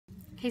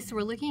Okay, so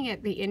we're looking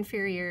at the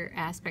inferior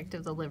aspect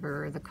of the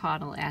liver, or the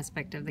caudal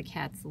aspect of the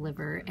cat's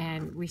liver,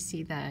 and we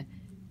see the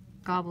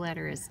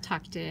gallbladder is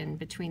tucked in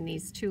between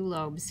these two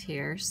lobes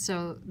here.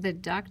 So the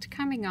duct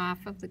coming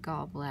off of the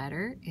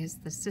gallbladder is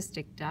the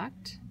cystic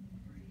duct,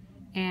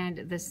 and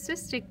the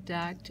cystic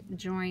duct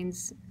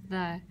joins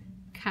the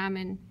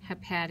common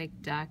hepatic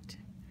duct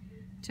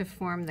to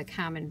form the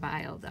common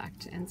bile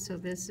duct. And so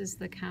this is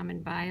the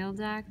common bile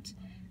duct,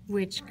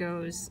 which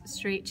goes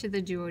straight to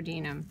the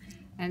duodenum.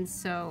 And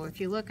so if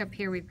you look up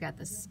here, we've got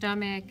the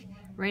stomach.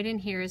 Right in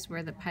here is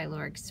where the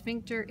pyloric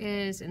sphincter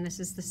is, and this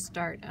is the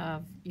start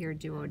of your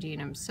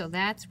duodenum. So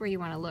that's where you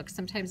want to look.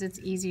 Sometimes it's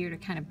easier to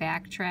kind of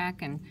backtrack,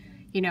 and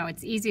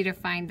it's easy to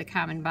find the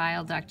common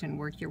bile duct and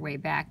work your way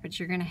back, but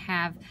you're going to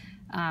have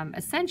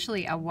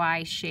essentially a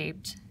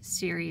Y-shaped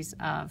series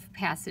of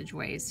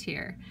passageways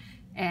here.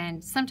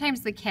 And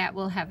sometimes the cat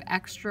will have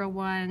extra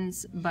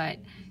ones, but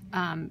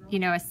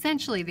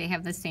essentially they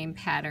have the same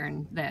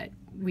pattern that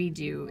we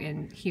do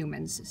in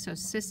humans. So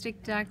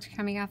cystic duct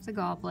coming off the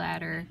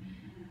gallbladder,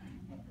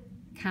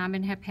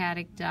 common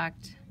hepatic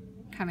duct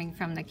coming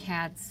from the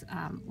cat's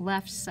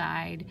left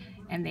side,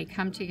 and they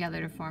come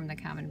together to form the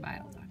common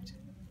bile duct.